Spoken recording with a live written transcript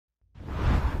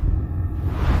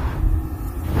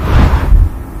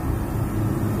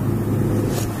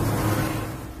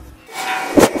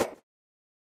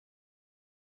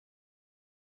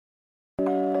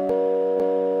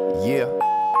Yeah,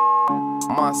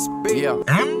 must be. Yeah,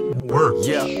 And work.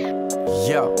 yeah,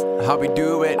 yeah. How we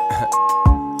do it?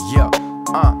 Yeah,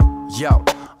 yo.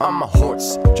 I'm a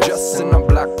horse, just in a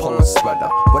black polo sweater.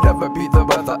 Whatever be the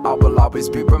weather, I will always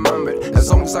be remembered. As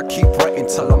long as I keep writing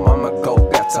till I'm a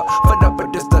go-getter. Fed up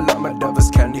with this dilemma, devil's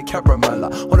candy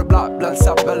caramella. On the block, blunts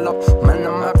I fill up, man,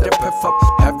 I'm have to piff up.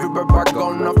 Everywhere I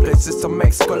go, no places to make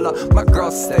squilla. My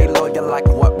girls stay loyal like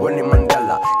what, Winnie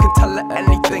Mandela. Can tell her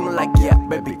anything like, yeah,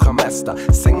 baby, come Esther.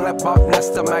 Sing like Bob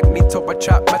Nestor, Magneto, a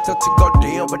trap metal to go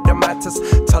deal with the matters.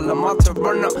 Tell them all to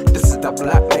run up, this is the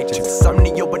black matrix. I'm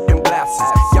Neo with them glasses.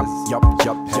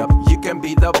 Yup, you can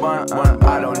be the one.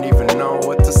 I don't even know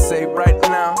what to say right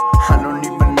now. I don't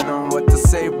even know what to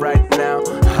say right now.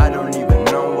 I don't even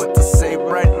know what to say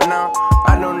right now.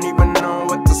 I don't even know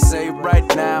what to say right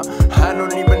now. I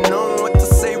don't even know what to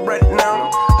say right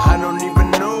now. I don't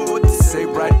even know what to say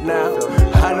right now.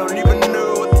 I don't even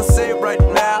know what to say right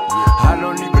now. I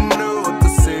don't even know what to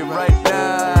say right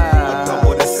now. A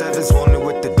double the sevens, rolling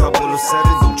with the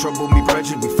 007. Don't trouble me,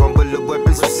 brethren. We fumble the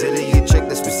weapons. We silly, you check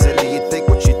this. We silly, you think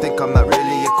what you think. I'm not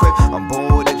really equipped. I'm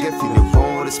born with a gift, you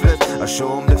born with a split. I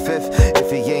show him the fifth. If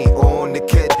he ain't on the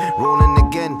kid, rolling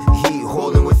again. Heat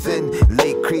holding within.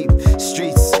 Late creep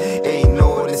streets, ain't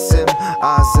noticing.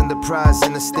 Eyes on the prize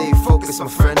and I stay focused, my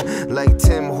friend. Like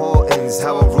Tim Hortons,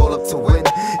 how I roll up to win.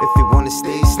 If you wanna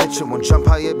stay snitching, won't jump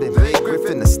higher than Ray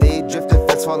Griffin. I stay drifting,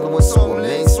 that's following, so I'm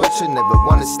lane switching. Never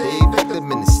wanna stay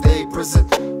victim in the state prison.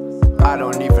 I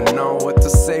don't even know what to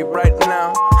say right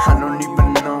now. I don't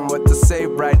even know what to say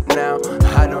right now.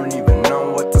 I don't even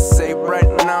know what to say right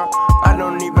now. I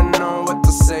don't even know what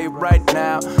to say right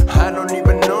now. I don't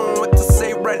even know what to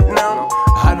say right now.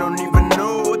 I don't even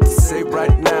know what to say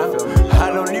right now.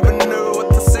 I don't even know what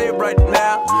to say right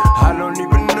now. I don't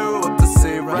even know what to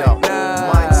say right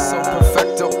now. Mine's so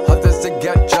perfecto, others they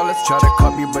get jealous, try to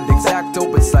cut me but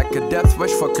exacto. It's like a death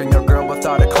wish, fucking your girl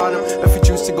without a condom. If you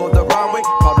choose to go the wrong way,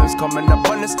 problems come in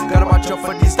abundance. Gotta watch out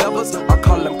for these devils, I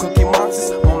call them cookie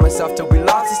monsters. Moments after we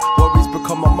lost us, worries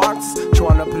become a Marxist.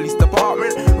 Trying to police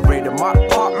department, raid my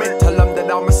apartment. Tell them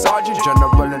that I'm a sergeant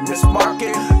general in this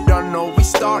market. Don't know we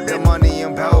started. The money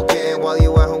I'm bout getting while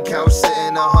you at home couch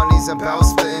sitting. The honey's I'm bout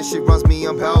splitting. She runs me,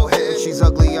 I'm bout hitting. She's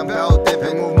ugly, I'm bout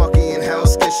dipping. Move monkey in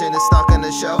Hell's Kitchen. It's stock on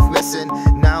the shelf missing.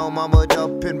 Now I'm armored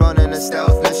up and running a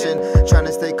stealth mission. Trying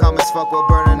to stay calm as fuck while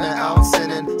burning the out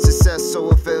sinning. Success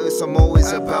so it fails, I'm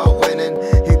always about winning.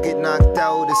 He'll get knocked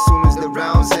out as soon as the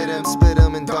rounds hit him. Split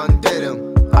him and done did him.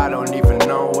 I don't even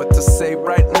know what to say